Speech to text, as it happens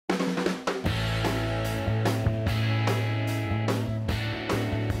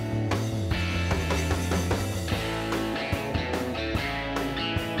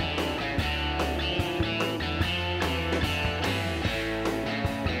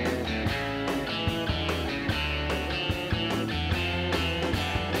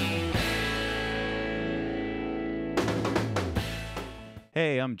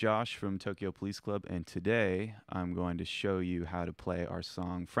Hey, I'm Josh from Tokyo Police Club, and today I'm going to show you how to play our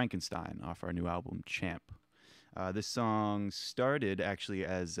song Frankenstein off our new album Champ. This song started actually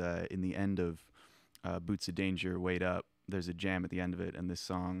as in the end of Boots of Danger, Wait Up. There's a jam at the end of it, and this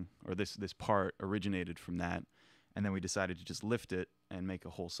song, or this part, originated from that, and then we decided to just lift it and make a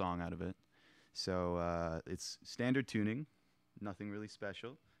whole song out of it. So it's standard tuning, nothing really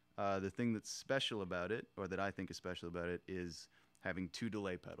special. The thing that's special about it, or that I think is special about it, is having two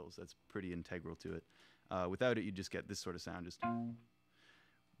delay pedals. That's pretty integral to it. Without it, you just get this sort of sound.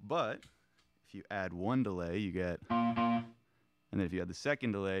 But if you add one delay, you get, and then if you add the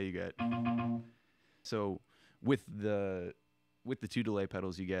second delay, you get. So with the two delay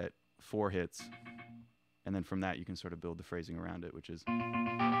pedals, you get 4 hits, and then from that you can sort of build the phrasing around it, which is.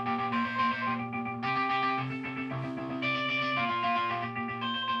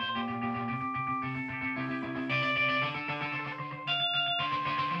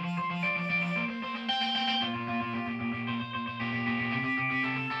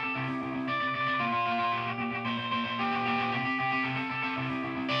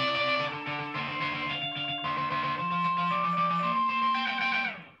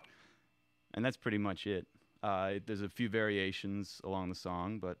 And that's pretty much it. There's a few variations along the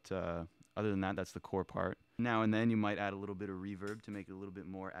song, but other than that, that's the core part. Now and then you might add a little bit of reverb to make it a little bit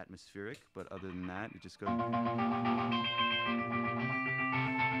more atmospheric, but other than that, it just goes.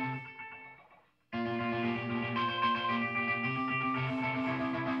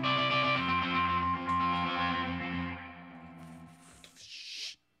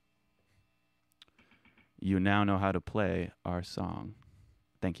 You now know how to play our song.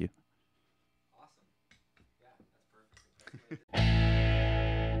 Thank you. Awesome. Yeah, that's perfect.